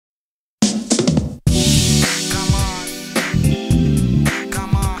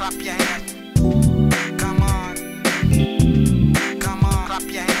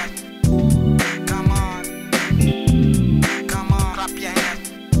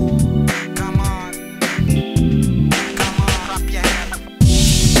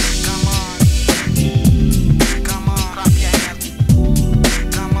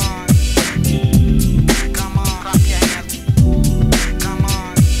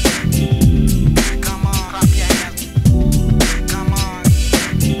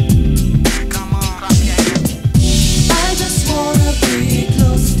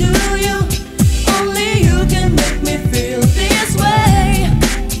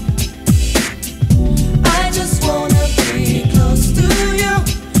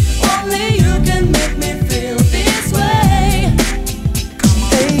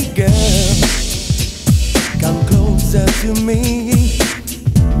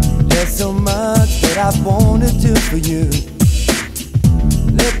so much that I wanna do for you.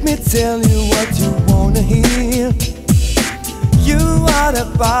 Let me tell you what you wanna hear. You are the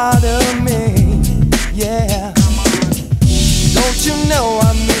part of me, yeah. Don't you know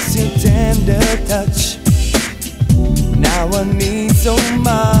I miss your tender touch? Now I need so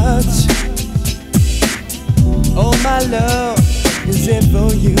much. Oh, my love is it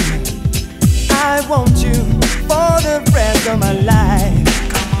for you. I want you for the rest of my life.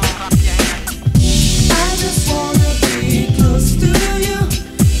 I just wanna be close to you.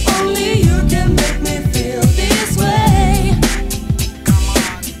 Only you can make me feel this way.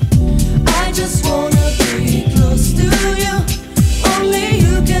 I just wanna be close to you. Only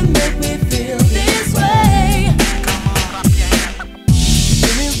you can make me feel this way.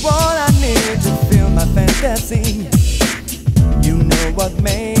 Give me what I need to feel my fantasy. You know what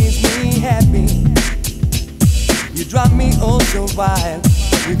makes me happy. You drive me oh so wild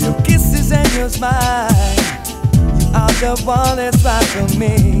with your kisses and your smile. You are the one that's right for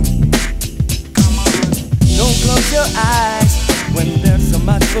me. Don't close your eyes when there's so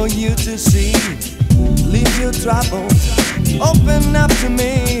much for you to see. Leave your troubles, open up to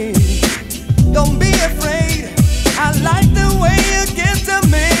me. Don't be afraid, I like the way you get to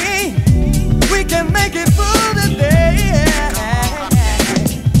me. We can make it through the day.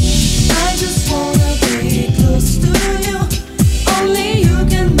 I just wanna be close to you. Only you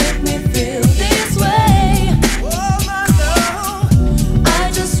can make me feel this way. Oh, my love.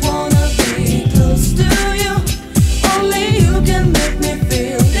 I just wanna be close to you. Only you can make me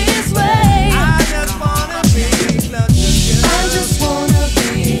feel this way. I just wanna be close to you. I just wanna be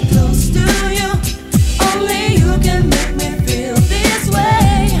close to you. Only you can make me feel this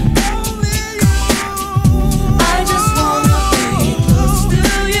way. Only you. I just wanna be close to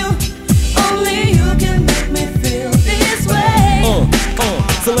you. Only you can make me feel this way.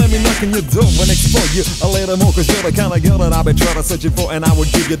 So let me knock on your door and explore you a little more, cause you're the kind of girl that I've been trying to search for, and I will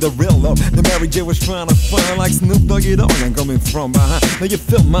give you the real love. The Mary J was trying to find like Snoop Doggy Dogg. I'm coming from behind. Now you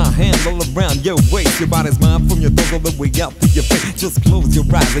feel my hand all around your waist. Your body's mine from your toes all the way up to your face. Just close your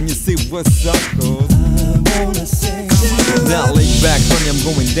eyes and you see what's up, cause I wanna say now lay back, honey, I'm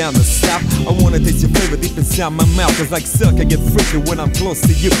going down the south. I wanna taste your flavor deep inside my mouth, cause like silk I get freaky when I'm close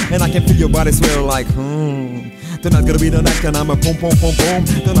to you, and I can feel your body swell like Tonight gonna be the night and I'm a boom boom boom boom.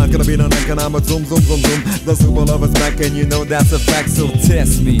 Tonight gonna be the night and I'm a zoom zoom zoom zoom. The super lover's back and you know that's a fact, so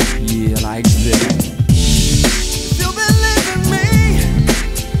test me, yeah, like that. you believe in me,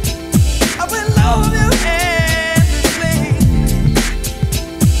 I will love you